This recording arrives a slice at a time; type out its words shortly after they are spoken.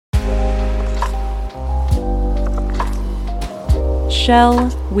Shall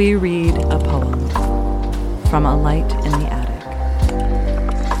we read a poem from A Light in the Attic?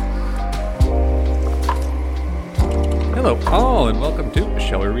 Hello all, and welcome to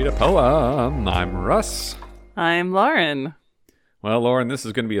Shall We Read a Poem? I'm Russ. I'm Lauren. Well, Lauren, this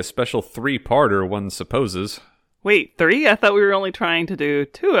is going to be a special three-parter, one supposes. Wait, 3? I thought we were only trying to do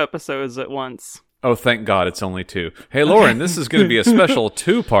 2 episodes at once. Oh, thank God, it's only 2. Hey, Lauren, this is going to be a special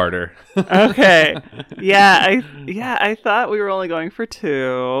two-parter. Okay. I thought we were only going for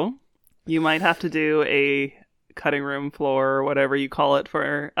 2. You might have to do a cutting room floor or whatever you call it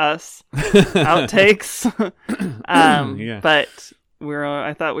for us. Outtakes. Yeah. But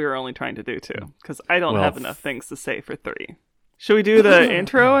I thought we were only trying to do 2 because I don't have enough things to say for 3. Should we do the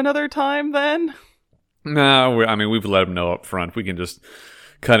intro another time then? No, we've let them know up front. We can just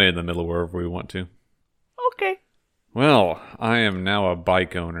cut it in the middle wherever we want to. Okay. Well, I am now a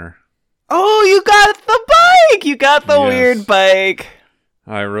bike owner. Oh, you got the bike! You got the weird bike.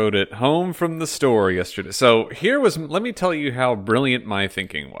 I rode it home from the store yesterday. So let me tell you how brilliant my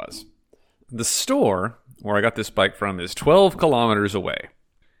thinking was. The store where I got this bike from is 12 kilometers away.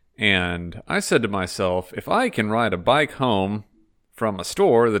 And I said to myself, if I can ride a bike home from a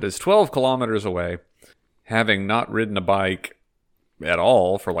store that is 12 kilometers away, having not ridden a bike at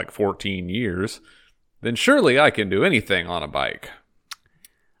all for like 14 years, then surely I can do anything on a bike.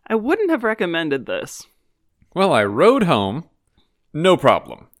 I wouldn't have recommended this. Well, I rode home. No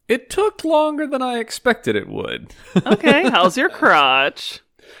problem. It took longer than I expected it would. Okay, how's your crotch?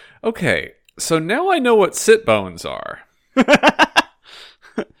 Okay, so now I know what sit bones are. That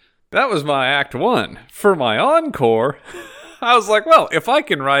was my act 1. For my encore, I was like, well, if I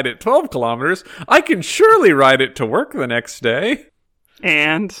can ride it 12 kilometers, I can surely ride it to work the next day.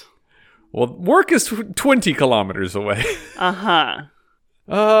 And? Well, work is 20 kilometers away. Uh-huh.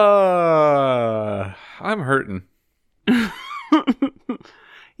 I'm hurting.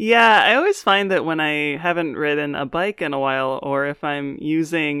 Yeah, I always find that when I haven't ridden a bike in a while, or if I'm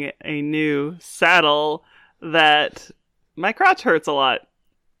using a new saddle, that my crotch hurts a lot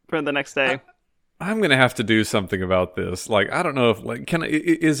for the next day. I'm going to have to do something about this. Like, I don't know if,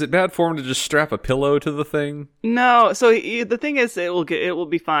 is it bad form to just strap a pillow to the thing? No, so the thing is, it will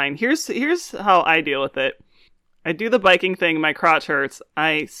be fine. Here's how I deal with it. I do the biking thing, my crotch hurts.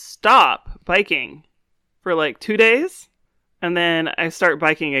 I stop biking for like 2 days, and then I start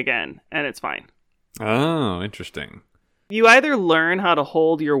biking again, and it's fine. Oh, interesting. You either learn how to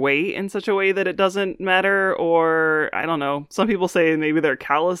hold your weight in such a way that it doesn't matter, or, I don't know, some people say maybe they're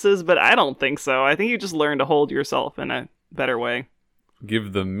calluses, but I don't think so. I think you just learn to hold yourself in a better way.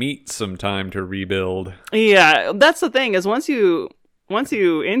 Give the meat some time to rebuild. Yeah, that's the thing, is once you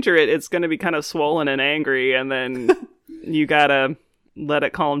injure it, it's going to be kind of swollen and angry, and then you gotta let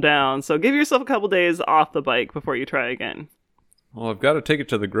it calm down. So give yourself a couple days off the bike before you try again. Well, I've got to take it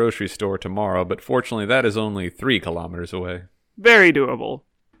to the grocery store tomorrow, but fortunately that is only 3 kilometers away. Very doable.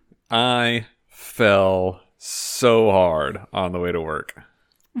 I fell so hard on the way to work.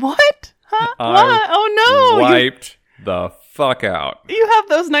 What? Huh? What? Oh no! Wiped the fuck out. You have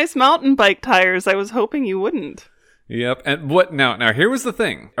those nice mountain bike tires. I was hoping you wouldn't. Yep. And what now here was the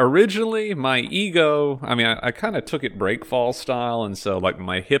thing. Originally, my ego, I kind of took it break fall style, and so like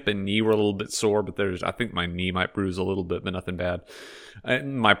my hip and knee were a little bit sore, but I think my knee might bruise a little bit, but nothing bad.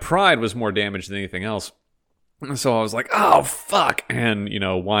 And my pride was more damaged than anything else. So I was like, oh, fuck, and,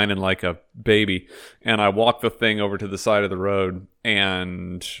 whining like a baby. And I walked the thing over to the side of the road,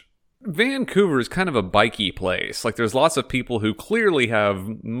 and Vancouver is kind of a bikey place. Like, there's lots of people who clearly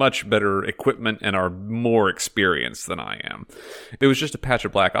have much better equipment and are more experienced than I am. It was just a patch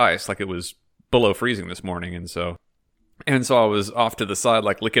of black ice, like it was below freezing this morning, and so I was off to the side,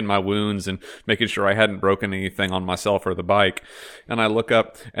 like licking my wounds and making sure I hadn't broken anything on myself or the bike. And I look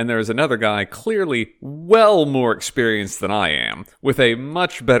up, and there's another guy clearly well more experienced than I am, with a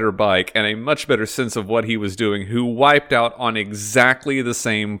much better bike and a much better sense of what he was doing, who wiped out on exactly the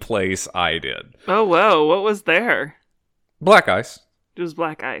same place I did. Oh, whoa. What was there? Black ice. It was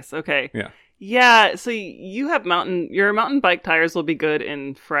black ice. Okay. Yeah. Yeah, so your mountain bike tires will be good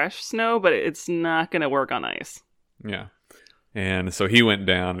in fresh snow, but it's not going to work on ice. Yeah. And so he went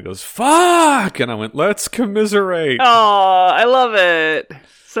down and goes, fuck! And I went, let's commiserate. Oh, I love it.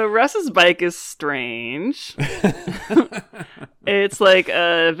 So Russ's bike is strange. It's like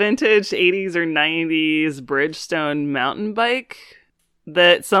a vintage 80s or 90s Bridgestone mountain bike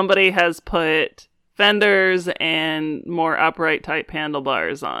that somebody has put fenders and more upright type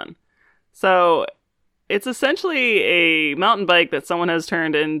handlebars on. So it's essentially a mountain bike that someone has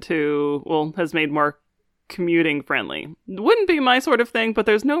turned into, has made more commuting friendly. Wouldn't be my sort of thing, but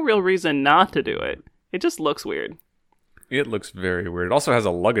there's no real reason not to do it. It just looks weird. It looks very weird. It also has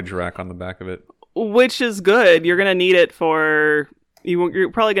a luggage rack on the back of it. Which is good. You're going to need it for...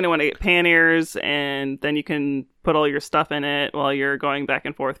 You're probably going to want to get panniers, and then you can put all your stuff in it while you're going back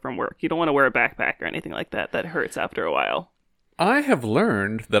and forth from work. You don't want to wear a backpack or anything like that. That hurts after a while. I have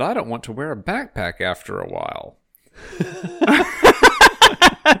learned that I don't want to wear a backpack after a while.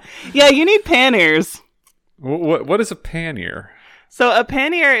 Yeah, you need panniers. What is a pannier? So a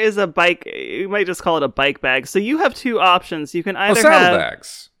pannier is a bike... You might just call it a bike bag. So you have two options. You can either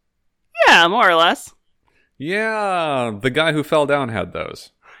saddlebags. Yeah, more or less. Yeah, the guy who fell down had those.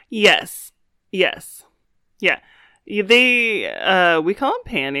 Yes. Yeah. We call them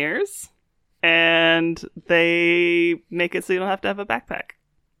panniers, and they make it so you don't have to have a backpack.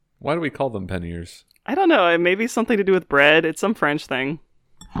 Why do we call them panniers? I don't know. It may be something to do with bread. It's some French thing.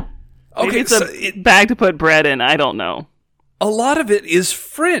 Maybe Okay, it's a bag to put bread in. I don't know. A lot of it is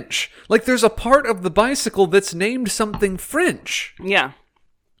French. Like, there's a part of the bicycle that's named something French. Yeah.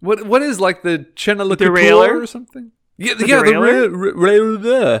 What is, like, the Derailleur or something? Yeah, The the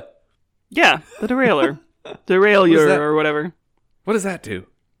derailleur? Yeah, the derailleur. Derailleur or whatever. What does that do?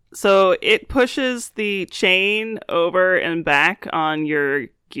 So it pushes the chain over and back on your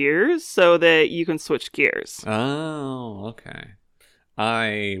gears so that you can switch gears. Oh, okay.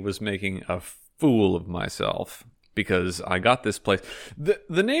 I was making a fool of myself because I got this place.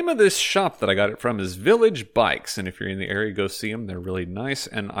 The name of this shop that I got it from is Village Bikes, and if you're in the area, go see them. They're really nice.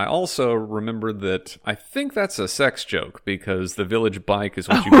 And I also remember that I think that's a sex joke because the Village Bike is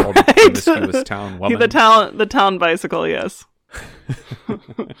what you call the promiscuous town woman. The town bicycle, yes.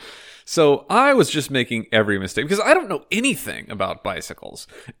 So I was just making every mistake because I don't know anything about bicycles.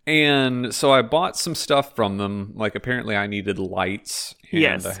 And so I bought some stuff from them. Like, apparently I needed lights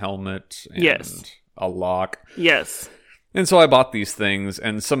and a helmet and a lock. Yes. And so I bought these things,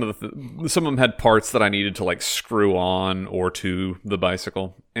 and some of them had parts that I needed to, like, screw on or to the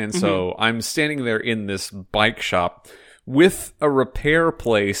bicycle. And so I'm standing there in this bike shop with a repair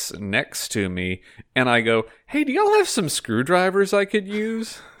place next to me, and I go, "Hey, do y'all have some screwdrivers I could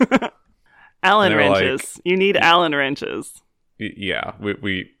use?" Allen wrenches. You need Allen wrenches. Yeah,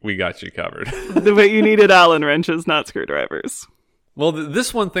 we got you covered. But you needed Allen wrenches, not screwdrivers. Well,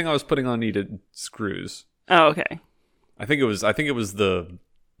 this one thing I was putting on needed screws. Oh, okay. I think it was the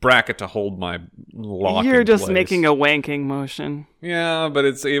bracket to hold my lock. You're in just place. making a wanking motion. Yeah, but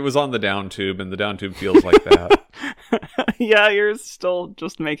it was on the down tube, and the down tube feels like that. Yeah, you're still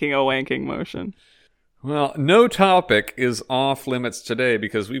just making a wanking motion. Well, no topic is off limits today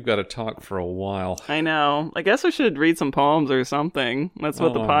because we've got to talk for a while. I know. I guess we should read some poems or something. That's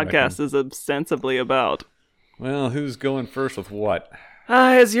what the podcast is ostensibly about. Well, who's going first with what?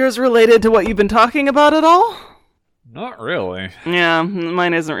 Is yours related to what you've been talking about at all? Not really. Yeah,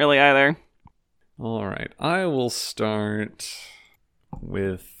 mine isn't really either. All right, I will start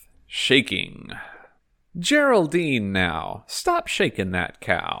with shaking. Geraldine, now, stop shaking that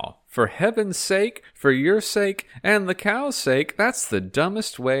cow. For heaven's sake, for your sake, and the cow's sake, that's the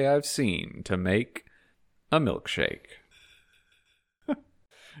dumbest way I've seen to make a milkshake.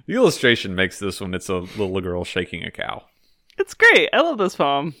 The illustration makes this one. It's a little girl shaking a cow. It's great. I love this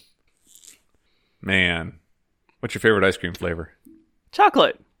poem. Man, what's your favorite ice cream flavor?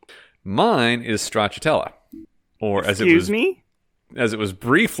 Chocolate. Mine is stracciatella, or as it was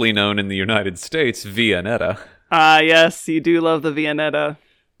briefly known in the United States, Viennetta. Yes, you do love the Viennetta.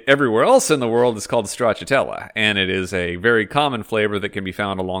 Everywhere else in the world it's called stracciatella, and it is a very common flavor that can be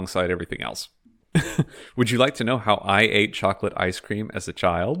found alongside everything else. Would you like to know how I ate chocolate ice cream as a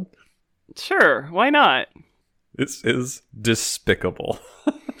child? Sure, why not? This is despicable.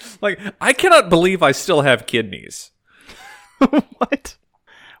 Like, I cannot believe I still have kidneys. What?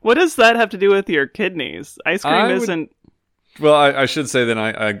 What does that have to do with your kidneys? Ice cream isn't... Well, I should say that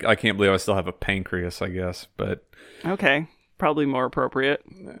I can't believe I still have a pancreas, I guess, but... Okay, probably more appropriate.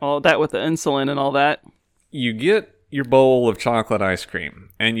 All that with the insulin and all that. You get your bowl of chocolate ice cream,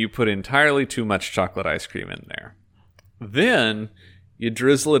 and you put entirely too much chocolate ice cream in there. Then, you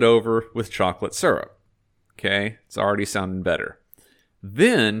drizzle it over with chocolate syrup. Okay? It's already sounding better.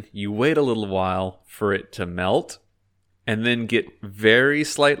 Then, you wait a little while for it to melt, and then get very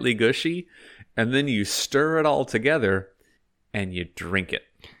slightly gushy, and then you stir it all together, and you drink it.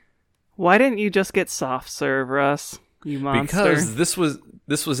 Why didn't you just get soft serve, Russ? You monster. Because this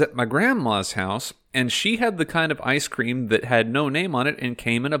was at my grandma's house, and she had the kind of ice cream that had no name on it and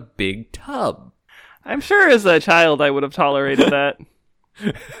came in a big tub. I'm sure as a child I would have tolerated that.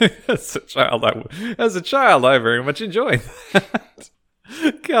 As a child, I very much enjoyed that.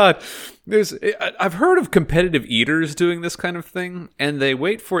 God, I've heard of competitive eaters doing this kind of thing, and they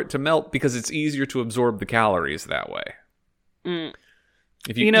wait for it to melt because it's easier to absorb the calories that way.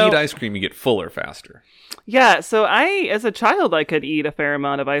 If you You know- eat ice cream, you get fuller faster. Yeah, so as a child, I could eat a fair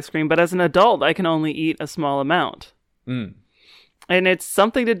amount of ice cream, but as an adult, I can only eat a small amount. Mm. And it's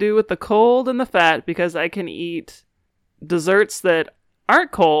something to do with the cold and the fat, because I can eat desserts that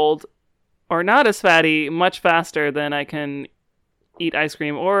aren't cold or not as fatty much faster than I can eat ice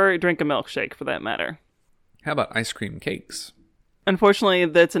cream or drink a milkshake, for that matter. How about ice cream cakes? Unfortunately,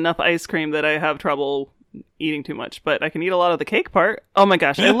 that's enough ice cream that I have trouble eating too much, but I can eat a lot of the cake part. Oh my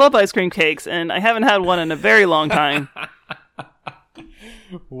gosh, I love ice cream cakes, and I haven't had one in a very long time.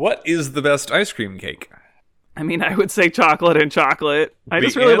 What is the best ice cream cake? I mean, I would say chocolate and chocolate. I The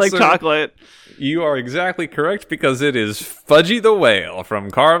just really like answer- chocolate. You are exactly correct, because it is Fudgy the Whale from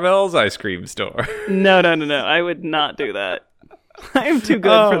Carvel's ice cream store. No. I would not do that. I am too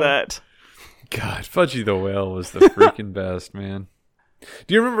good for that. God, Fudgy the Whale was the freaking best, man.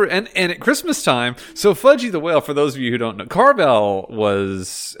 Do you remember? And at Christmas time, so Fudgy the Whale, for those of you who don't know, Carvel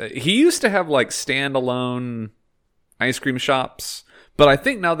was, he used to have like standalone ice cream shops, but I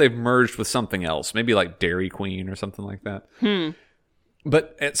think now they've merged with something else, maybe like Dairy Queen or something like that.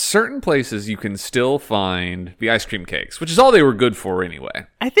 But at certain places, you can still find the ice cream cakes, which is all they were good for anyway.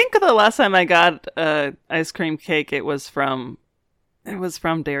 I think the last time I got a ice cream cake, it was from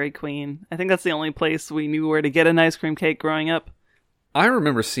Dairy Queen. I think that's the only place we knew where to get an ice cream cake growing up. I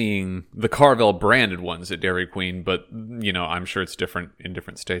remember seeing the Carvel branded ones at Dairy Queen, but, you know, I'm sure it's different in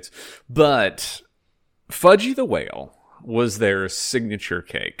different states. But Fudgy the Whale was their signature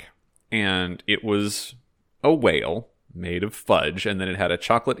cake, and it was a whale made of fudge, and then it had a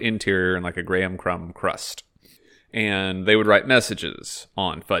chocolate interior and like a graham crumb crust. And they would write messages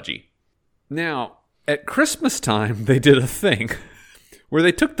on Fudgy. Now, at Christmas time, they did a thing where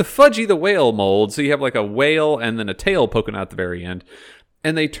they took the Fudgy the Whale mold, so you have like a whale and then a tail poking out the very end,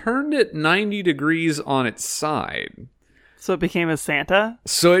 and they turned it 90 degrees on its side. So it became a Santa?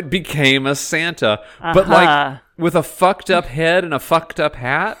 So it became a Santa, but like with a fucked up head and a fucked up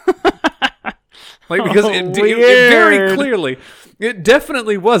hat. Like, because it very weird. clearly, it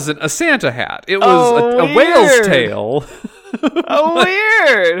definitely wasn't a Santa hat. It was a weird. whale's tail. Oh,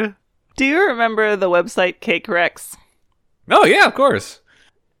 weird! Do you remember the website Cake Rex? Oh, yeah, of course.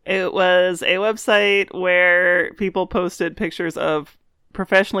 It was a website where people posted pictures of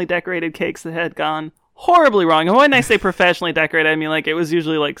professionally decorated cakes that had gone horribly wrong. And when I say professionally decorated, I mean like it was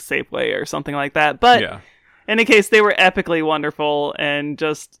usually like Safeway or something like that. But Yeah. in any case, they were epically wonderful and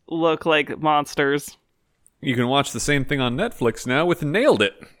just look like monsters. You can watch the same thing on Netflix now with Nailed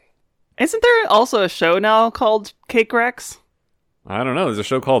It. Isn't there also a show now called Cake Rex? I don't know. There's a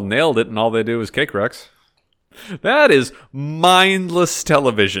show called Nailed It, and all they do is cake wrecks. That is mindless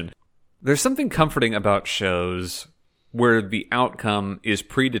television. There's something comforting about shows where the outcome is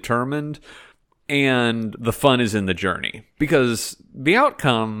predetermined and the fun is in the journey. Because the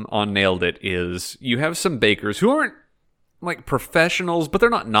outcome on Nailed It is you have some bakers who aren't like professionals, but they're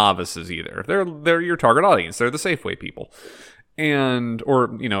not novices either. They're your target audience. They're the Safeway people.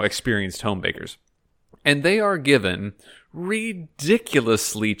 Or experienced home bakers. And they are given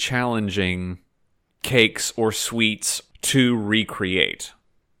ridiculously challenging cakes or sweets to recreate.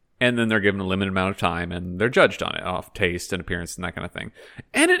 And then they're given a limited amount of time and they're judged on it, off taste and appearance and that kind of thing.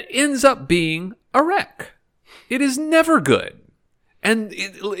 And it ends up being a wreck. It is never good. And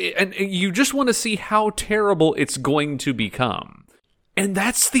you just want to see how terrible it's going to become. And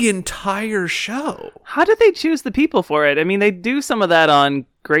that's the entire show. How did they choose the people for it? I mean, they do some of that on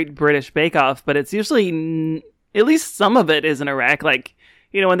Great British Bake Off, but it's usually, at least some of it isn't a wreck. Like,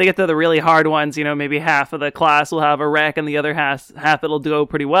 when they get to the really hard ones, maybe half of the class will have a wreck and the other half it'll go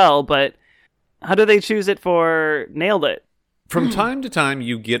pretty well. But how do they choose it for Nailed It? From time to time,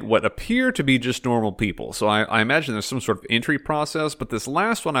 you get what appear to be just normal people. So I imagine there's some sort of entry process. But this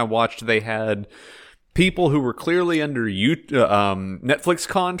last one I watched, they had people who were clearly under Netflix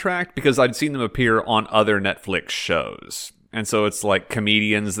contract because I'd seen them appear on other Netflix shows. And so it's like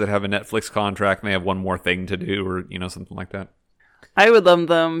comedians that have a Netflix contract and they have one more thing to do or, something like that. I would love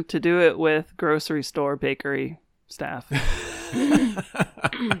them to do it with grocery store bakery staff.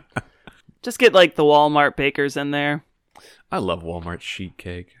 Just get like the Walmart bakers in there. I love Walmart sheet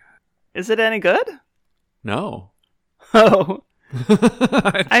cake. Is it any good? No. Oh.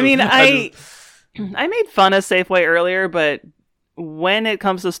 I made fun of Safeway earlier, but when it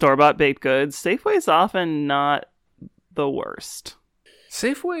comes to store-bought baked goods, Safeway's often not the worst.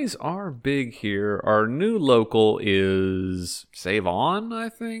 Safeways are big here. Our new local is Save On, I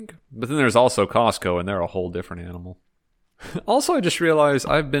think. But then there's also Costco, and they're a whole different animal. Also, I just realized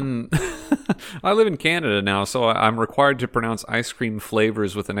I live in Canada now, so I'm required to pronounce ice cream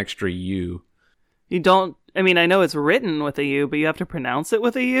flavors with an extra U. You don't I mean, I know it's written with a U, but you have to pronounce it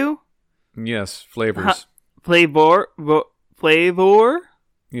with a U? Yes, flavors. Flavor? Flavor?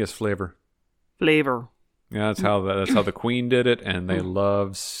 Yes, flavor. Flavor. Yeah, that's how the queen did it, and they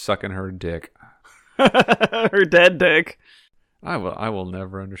love sucking her dick. Her dead dick. I will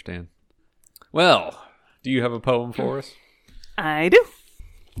never understand. Well, do you have a poem for us? I do.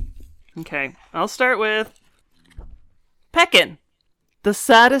 Okay, I'll start with Peckin'. The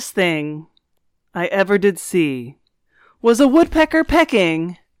saddest thing I ever did see was a woodpecker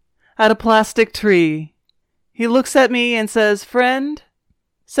pecking at a plastic tree. He looks at me and says, "Friend,"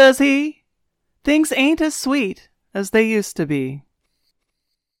 says he, "things ain't as sweet as they used to be."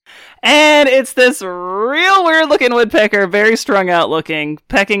 And it's this real weird looking woodpecker, very strung out looking,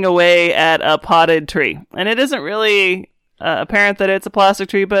 pecking away at a potted tree. And it isn't really apparent that it's a plastic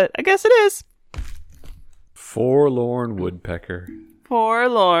tree, but I guess it is. Forlorn woodpecker.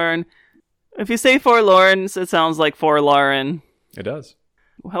 Forlorn. If you say forlorn, it sounds like forlorn. It does.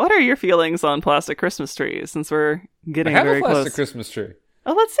 What are your feelings on plastic Christmas trees, since we're getting very I have a plastic close? Christmas tree.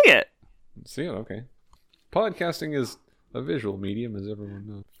 Oh, let's see it. See it? Okay. Podcasting is a visual medium, as everyone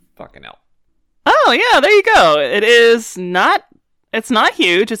knows. Fucking hell. Oh, yeah, there you go. It's not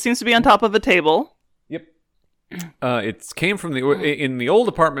huge. It seems to be on top of a table. Yep. It came from in the old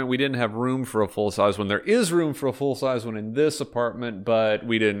apartment, we didn't have room for a full-size one. There is room for a full-size one in this apartment, but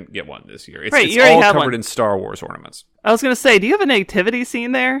we didn't get one this year. It's you already all have covered one. in Star Wars ornaments. I was going to say, do you have a nativity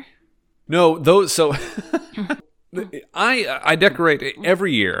scene there? No, those, so... I decorate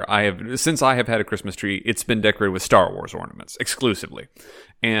every year. Since I have had a Christmas tree, it's been decorated with Star Wars ornaments exclusively.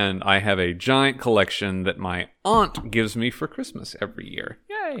 And I have a giant collection that my aunt gives me for Christmas every year.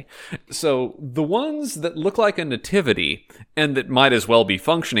 Yay! So the ones that look like a nativity and that might as well be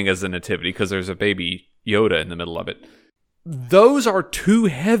functioning as a nativity because there's a baby Yoda in the middle of it, those are too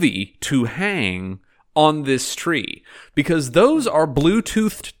heavy to hang on this tree because those are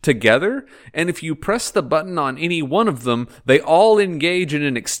Bluetoothed together, and if you press the button on any one of them, they all engage in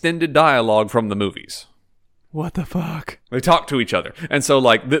an extended dialogue from the movies. What the fuck? They talk to each other. And so,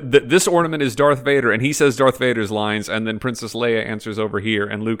 like, this ornament is Darth Vader, and he says Darth Vader's lines, and then Princess Leia answers over here,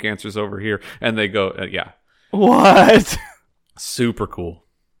 and Luke answers over here, and they go, yeah. What? Super cool.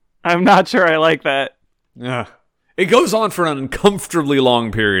 I'm not sure I like that. Yeah. It goes on for an uncomfortably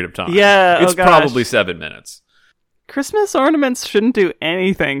long period of time. Yeah, it's probably 7 minutes. Christmas ornaments shouldn't do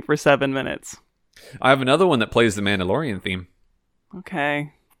anything for 7 minutes. I have another one that plays the Mandalorian theme.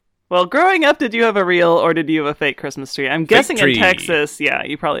 Okay. Well, growing up, did you have a real or did you have a fake Christmas tree? I'm guessing tree. In Texas, yeah,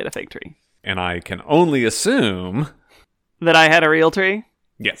 you probably had a fake tree. And I can only assume... that I had a real tree?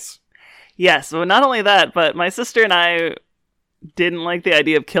 Yes. Yes, well, not only that, but my sister and I didn't like the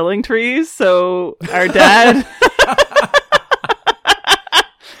idea of killing trees, so our dad...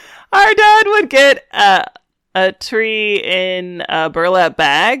 our dad would get a tree in a burlap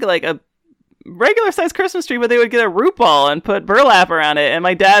bag, like a regular sized Christmas tree, but they would get a root ball and put burlap around it, and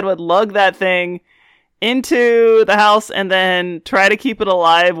my dad would lug that thing into the house and then try to keep it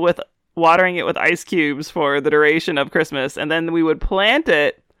alive with watering it with ice cubes for the duration of Christmas, and then we would plant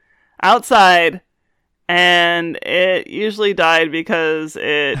it outside, and it usually died because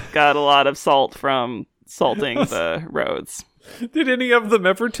it got a lot of salt from salting the roads. Did any of them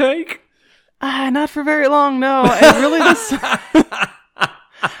ever take? Not for very long, no. I really just...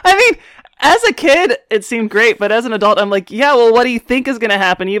 I mean, as a kid, it seemed great, but as an adult, I'm like, yeah, well, what do you think is going to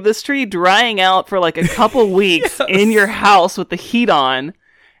happen? You have this tree drying out for like a couple weeks Yes. in your house with the heat on,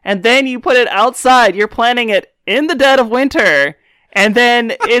 and then you put it outside. You're planting it in the dead of winter, and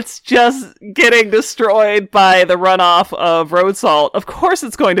then it's just getting destroyed by the runoff of road salt. Of course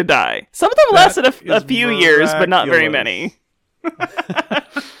it's going to die. Some of them lasted a few years, but not very many.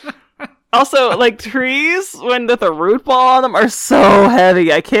 Also, like, trees when with a root ball on them are so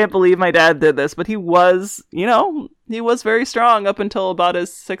heavy. I can't believe my dad did this, but he was, he was very strong up until about his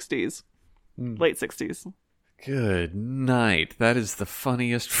 60s. Late 60s. Good night. That is the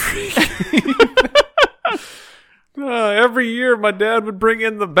funniest freak. Every year, my dad would bring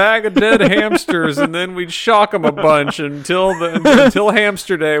in the bag of dead hamsters, and then we'd shock them a bunch until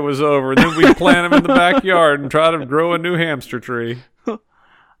hamster day was over. And then we'd plant them in the backyard and try to grow a new hamster tree.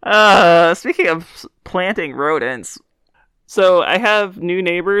 Speaking of planting rodents, so I have new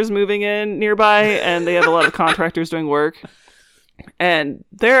neighbors moving in nearby, and they have a lot of contractors doing work. And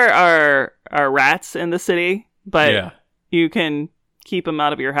there are rats in the city, but you can keep them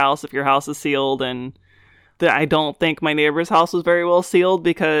out of your house if your house is sealed. And I don't think my neighbor's house was very well sealed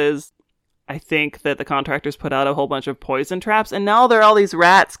because I think that the contractors put out a whole bunch of poison traps, and now there are all these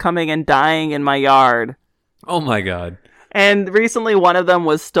rats coming and dying in my yard. Oh my god. And recently one of them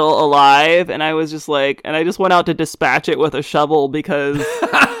was still alive, and I was just like, and I just went out to dispatch it with a shovel because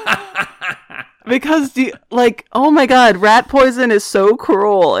like, oh my god, rat poison is so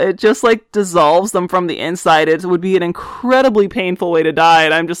cruel. It just like dissolves them from the inside. It would be an incredibly painful way to die,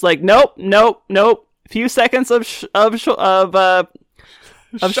 and I'm just like, nope. Few seconds of shovel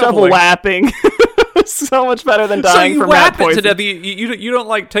whapping. So much better than dying from rat poison. So you whap it to death. You don't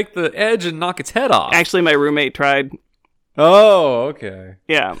like take the edge and knock its head off. Actually, my roommate tried. Oh, okay.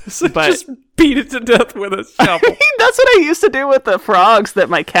 Yeah, so but just beat it to death with a shovel. That's what I used to do with the frogs that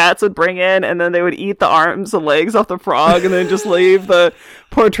my cats would bring in, and then they would eat the arms and legs off the frog, and then just leave the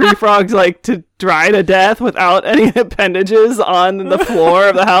poor tree frogs like to dry to death without any appendages on the floor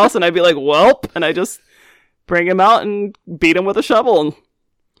of the house. And I'd be like, "Welp," and I just bring him out and beat him with a shovel.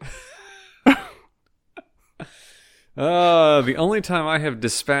 The only time I have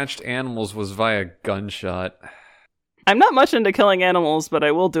dispatched animals was via gunshot. I'm not much into killing animals, but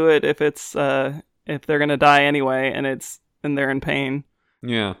I will do it if it's if they're gonna die anyway, and they're in pain.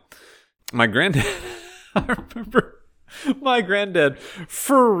 Yeah, my granddad. I remember my granddad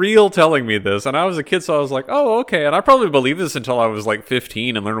for real telling me this, and I was a kid, so I was like, "Oh, okay." And I probably believed this until I was like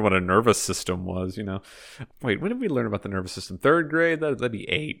 15 and learned what a nervous system was. Wait, when did we learn about the nervous system? 3rd grade? That'd be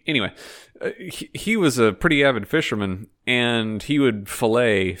 8. Anyway, he was a pretty avid fisherman, and he would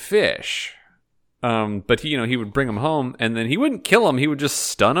fillet fish. But he would bring them home, and then he wouldn't kill them. He would just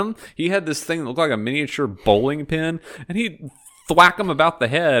stun them. He had this thing that looked like a miniature bowling pin, and he'd thwack them about the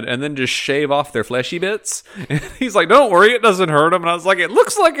head and then just shave off their fleshy bits. And he's like, "Don't worry, it doesn't hurt them." And I was like, "It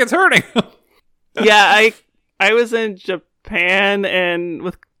looks like it's hurting them." Yeah, I was in Japan, and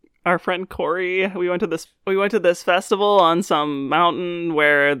with our friend Corey, we went to this festival on some mountain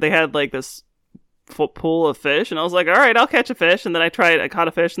where they had like this pool of fish, and I was like, all right, I'll catch a fish. And then I caught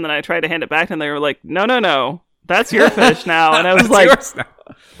a fish, and then I tried to hand it back, and they were like, no, that's your fish now. And I was like,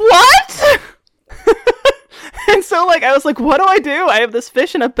 what? And so like I was like, what do? I have this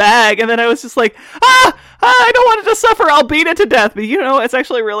fish in a bag. And then I was just like, I don't want it to suffer, I'll beat it to death. But it's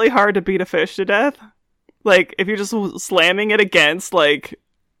actually really hard to beat a fish to death, like if you're just slamming it against like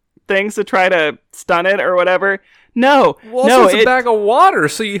things to try to stun it or whatever. It's a bag of water,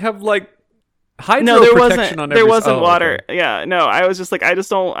 so you have like hydro protection on every... There wasn't water. Okay. Yeah, no, I was just like, I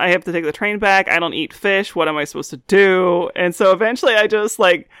have to take the train back. I don't eat fish. What am I supposed to do? And so eventually I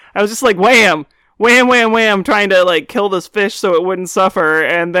was just like, wham, trying to like kill this fish so it wouldn't suffer.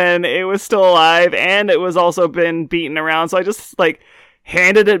 And then it was still alive, and it was also been beaten around. So I just like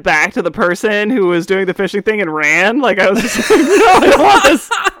handed it back to the person who was doing the fishing thing and ran. Like I was just like, no, I don't want this.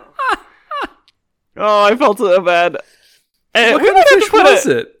 Oh, I felt so bad. What kind of fish was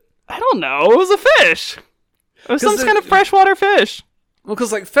it? I don't know. It was a fish. It was some kind of freshwater fish. Well,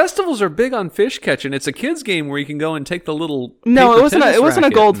 because like festivals are big on fish catching. It's a kids' game where you can go and take the little. No, it wasn't a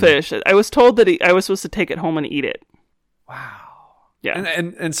goldfish. I was told that I was supposed to take it home and eat it. Wow. Yeah.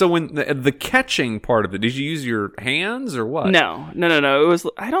 And so when the catching part of it, did you use your hands or what? No. It was.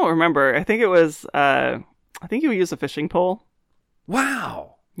 I don't remember. I think it was. I think you used a fishing pole.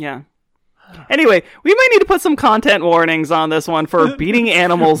 Wow. Yeah. Anyway, we might need to put some content warnings on this one for beating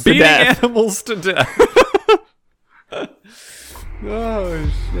animals to death. Beating animals to death.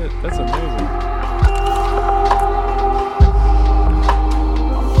 Oh, shit. That's amazing.